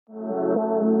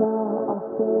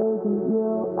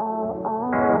you out, I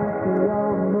see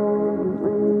your moves,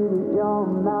 read it, your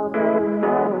mouth and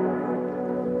nose.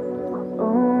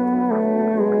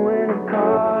 Ooh, when I'm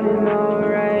caught in the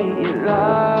rain, your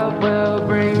love will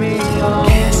bring me home.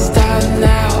 Can't stop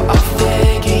now, I'll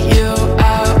figure you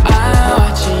out. I'm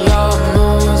watching your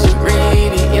moves,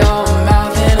 read it, your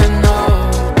mouth and I know.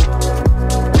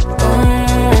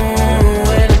 Ooh,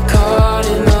 when I'm caught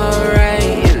in the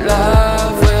rain, your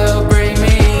love will bring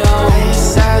me home.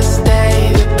 Place I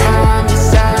stay, the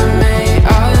promise I made,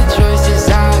 all the choices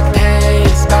I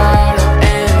paid, bottle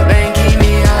and bank keep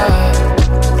me up.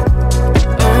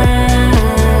 Ooh,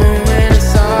 when I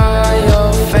saw your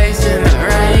face in the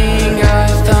rain, got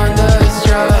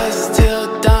thunderstruck. Till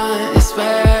dawn, it's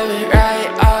wearing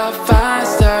right off. I'm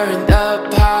stirring the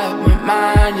pot, my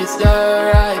mind is the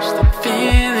rush. The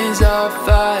feelings are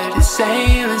flood, the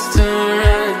sailors to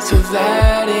run. So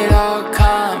let it all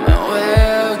come and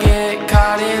we'll get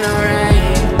caught in the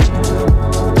rain.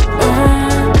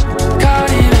 Ooh, caught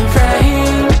in the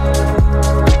rain.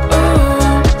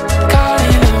 Ooh, caught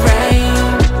in the rain.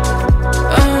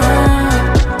 Ooh,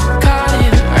 caught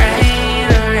in the rain,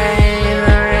 the rain,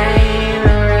 the rain, the rain,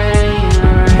 the rain.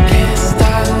 Can't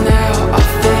stop now, I'll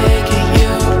figure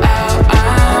you out.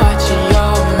 I'm watching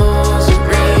your moves,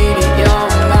 read it, your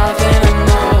mouth and I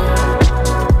know.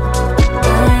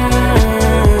 Ooh,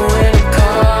 when I'm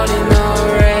caught in the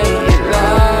rain, your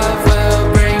love will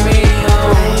bring me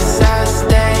home. Place I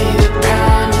stay, the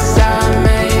promise I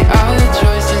made, all the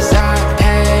choices I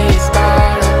paid,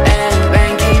 bottle and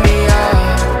bank keep me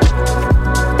up.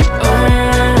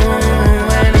 Ooh,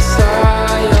 when I saw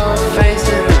your face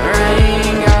in the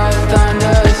rain, got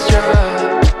thunderstruck.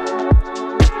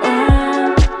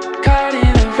 Ooh, caught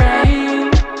in the rain.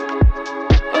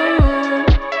 Ooh,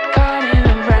 caught in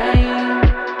the rain.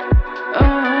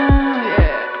 Ooh,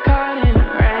 yeah, caught in the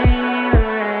rain, the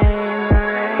rain, the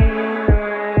rain, the rain, the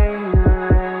rain.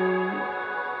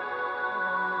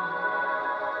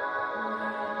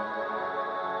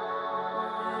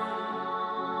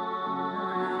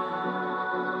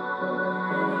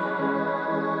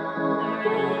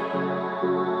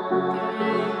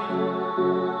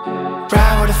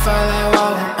 Ride with a fire like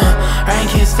whoa, rain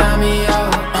can't stop me, yo.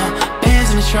 Bands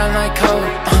in the trunk like cold,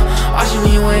 watching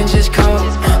me win just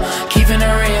cold. Keeping it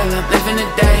real, I'm living the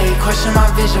day. Question my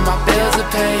vision, my bills are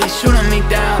paid. Shooting me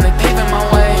down, they paving my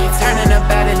way. Turning the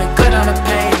bad into good on the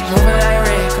page. Moving like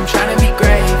Rick, I'm trying to be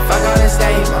great. Fuck all this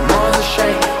hate, my morals are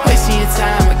straight. Wasting your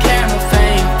time, but caring no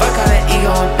fame. Fuck all that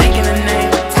ego, I'm thinking the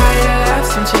name. Tired of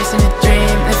laps, I'm chasing a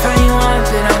dream. If I ain't want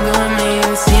it, I'm doing me.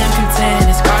 See, I'm content,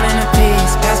 it's caught in a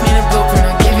piece. Pass me the blueprint,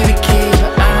 I'll give you the key.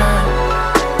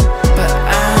 But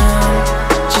I'm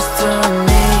just doing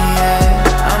me,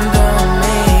 yeah. I'm doing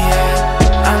me,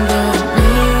 yeah. I'm doing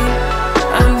me,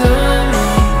 I'm doing me,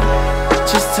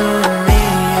 just doing me.